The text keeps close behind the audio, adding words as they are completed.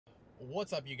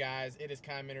What's up, you guys? It is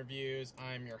Cayem Interviews.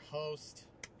 I'm your host.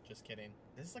 Just kidding.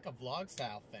 This is like a vlog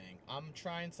style thing. I'm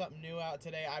trying something new out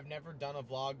today. I've never done a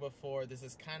vlog before. This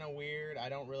is kind of weird. I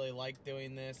don't really like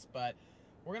doing this, but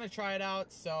we're going to try it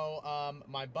out. So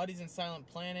my buddies in Silent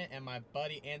Planet and my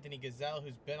buddy Anthony Gazelle,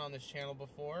 who's been on this channel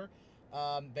before,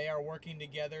 they are working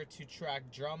together to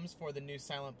track drums for the new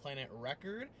Silent Planet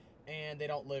record, and they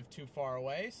don't live too far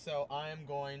away. So I am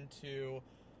going to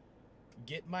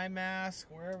get my mask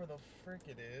wherever the frick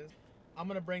it is. I'm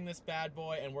gonna bring this bad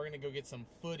boy and we're gonna go get some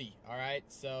footy. Alright,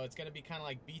 so it's gonna be kind of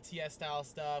like BTS style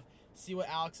stuff, see what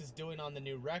Alex is doing on the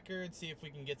new record, see if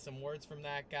we can get some words from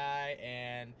that guy,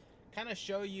 and kind of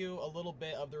show you a little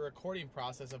bit of the recording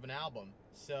process of an album.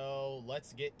 So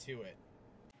let's get to it.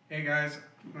 Hey guys,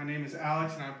 my name is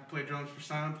Alex and I play drums for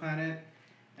Silent Planet,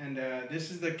 and this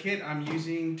is the kit I'm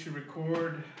using to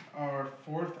record our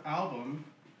 4th album.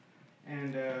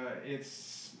 And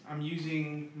I'm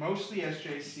using mostly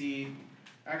SJC,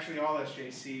 actually all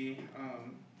SJC.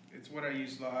 It's what I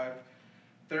use live.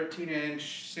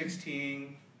 13-inch,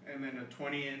 16, and then a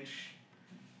 20-inch,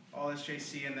 all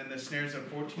SJC, and then the snares are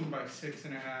 14 by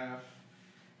 6.5,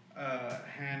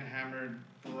 hand-hammered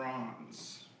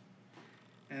bronze.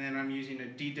 And then I'm using a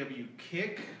DW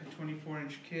kick, a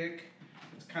 24-inch kick.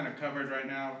 It's kind of covered right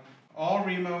now. All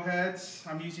Remo heads.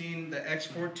 I'm using the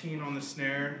X14 on the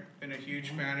snare. Been a huge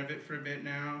fan of it for a bit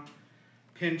now.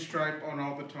 Pinstripe on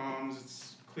all the toms.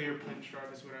 It's clear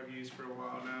pinstripe is what I've used for a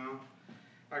while now.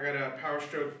 I got a Power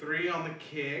Stroke 3 on the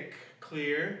kick,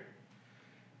 clear.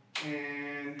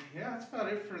 And yeah, that's about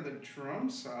it for the drum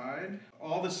side.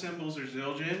 All the cymbals are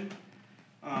Zildjian.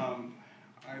 I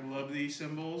love these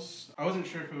cymbals. I wasn't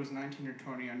sure if it was 19 or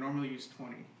 20. I normally use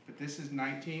 20, but this is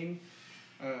 19,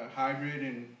 hybrid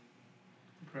and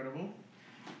incredible.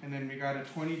 And then we got a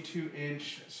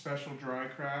 22-inch special dry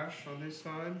crash on this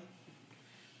side.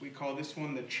 We call this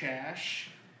one the Chash.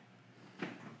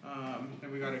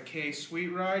 Then we got a K Sweet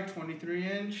Ride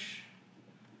 23-inch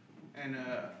and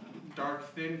a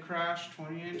dark thin crash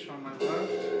 20-inch on my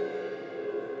left.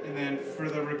 And then for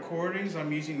the recordings,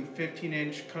 I'm using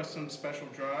 15-inch custom special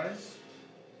dries.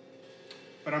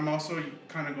 But I'm also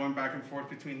kind of going back and forth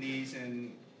between these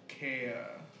and K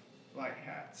light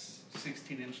hats,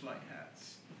 16-inch light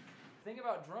hats. The thing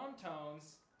about drum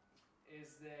tones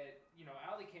is that, you know,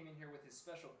 Ali came in here with his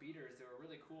special beaters. They were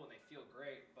really cool and they feel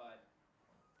great, but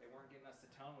they weren't getting us the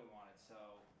tone we wanted, so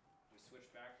we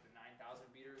switched back to the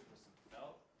 9,000 beaters with some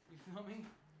felt. You feel me?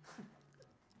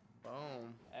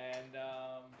 Boom. And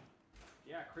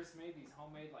yeah, Chris made these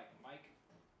homemade like mic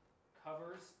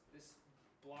covers. This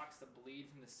blocks the bleed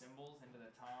from the cymbals into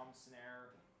the tom and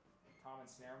snare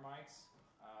mics,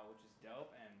 which is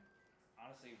dope. And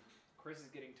honestly, Chris is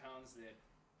getting tones that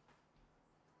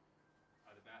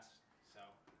are the best. So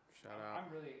shout out. I'm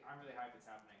really hyped it's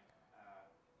happening.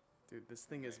 Dude, this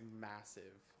thing is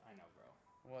massive. I know, bro.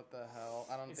 What the hell?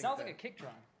 I don't think it sounds that... like a kick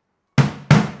drum.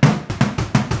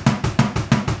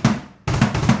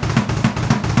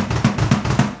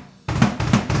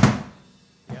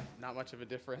 Yeah, not much of a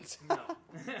difference. No.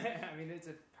 I mean, it's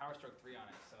a Power Stroke 3 on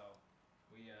it, so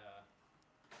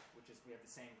we have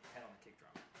the same head on the kick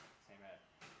drum. Same head.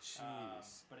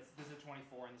 Jeez. But this is a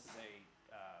 24 and this is a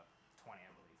 20,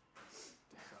 I believe.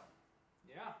 So,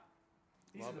 yeah.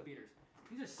 These are the beaters.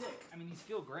 These are sick. I mean, these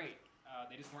feel great.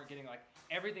 They just weren't getting, like,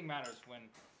 everything matters when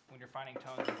you're finding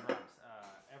tones in drums.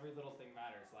 Every little thing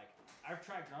matters. Like, I've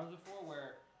tried drums before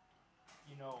where,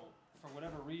 you know, for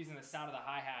whatever reason, the sound of the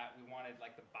hi-hat, we wanted,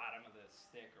 like, the bottom of the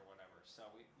stick or whatever. So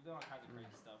we've done all kinds of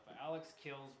crazy stuff. But Alex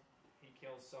kills. He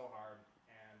kills so hard.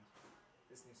 And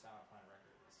this new Silent Planet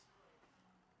record is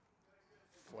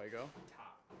Fuego.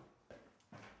 top.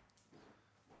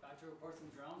 About to record some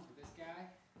drums with this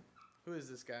guy, Who is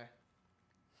this guy?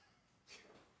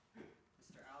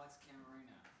 Mr. Alex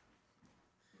Camarena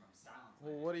from Silent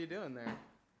Planet. Well, what are you doing there?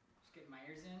 Just getting my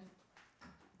ears in,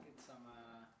 getting some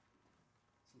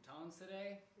tones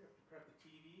today. Prep the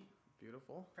TV.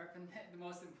 Beautiful. Prepping the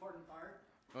most important part.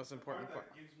 Most important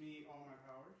part. That gives me all my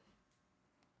power.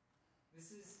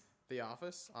 This is The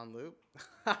Office on loop.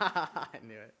 I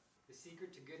knew it. the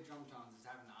secret to good drum tones is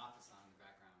having The Office on in the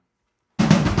background.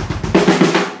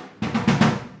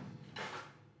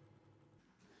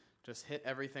 Just hit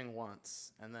everything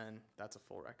once, and then that's a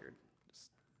full record.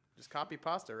 Just copy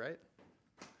pasta, right?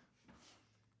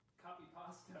 Copy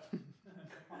pasta.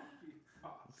 Copy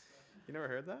pasta. You never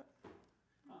heard that?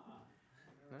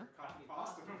 No? Copy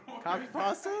pasta before. Copy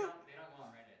pasta? They don't go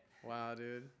on Reddit. Wow,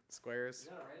 dude. Squares. Is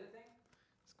that a Reddit thing?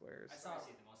 Squares. I saw it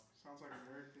the most. Sounds like a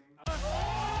nerd thing.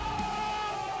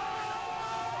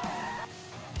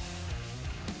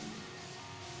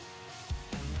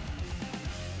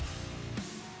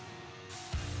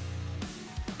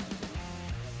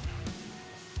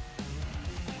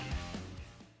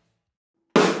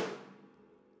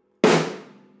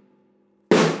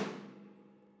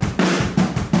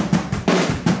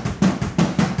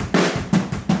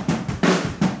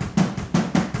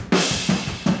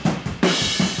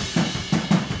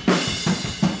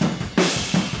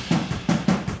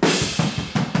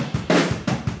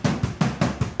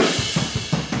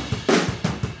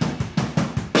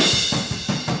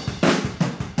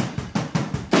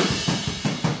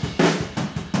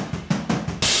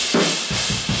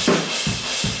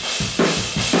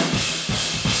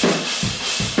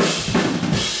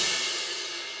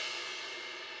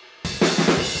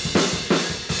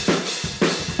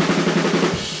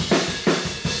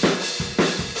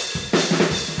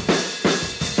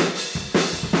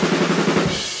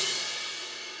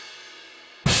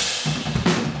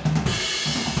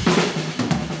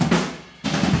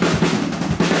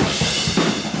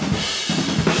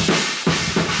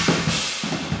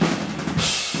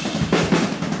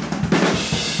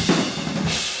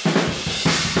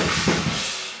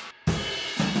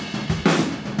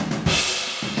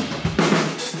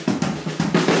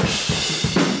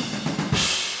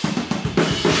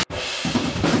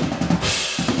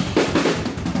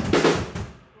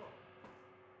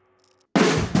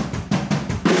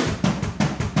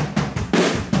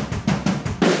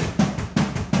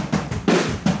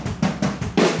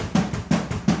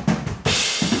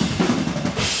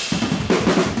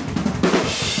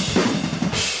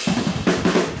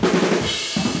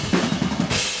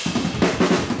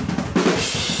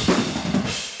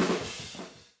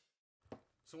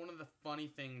 one of the funny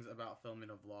things about filming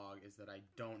a vlog is that I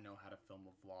don't know how to film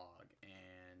a vlog,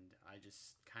 and I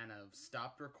just kind of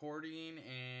stopped recording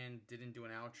and didn't do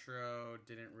an outro,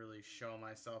 didn't really show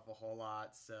myself a whole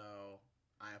lot, so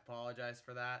I apologize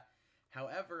for that.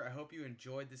 However, I hope you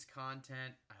enjoyed this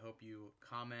content. I hope you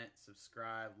comment,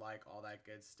 subscribe, like, all that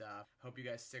good stuff. Hope you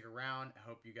guys stick around. I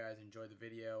hope you guys enjoy the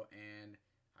video, and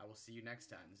I will see you next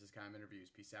time. This is Cayem Interviews.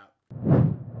 Peace out.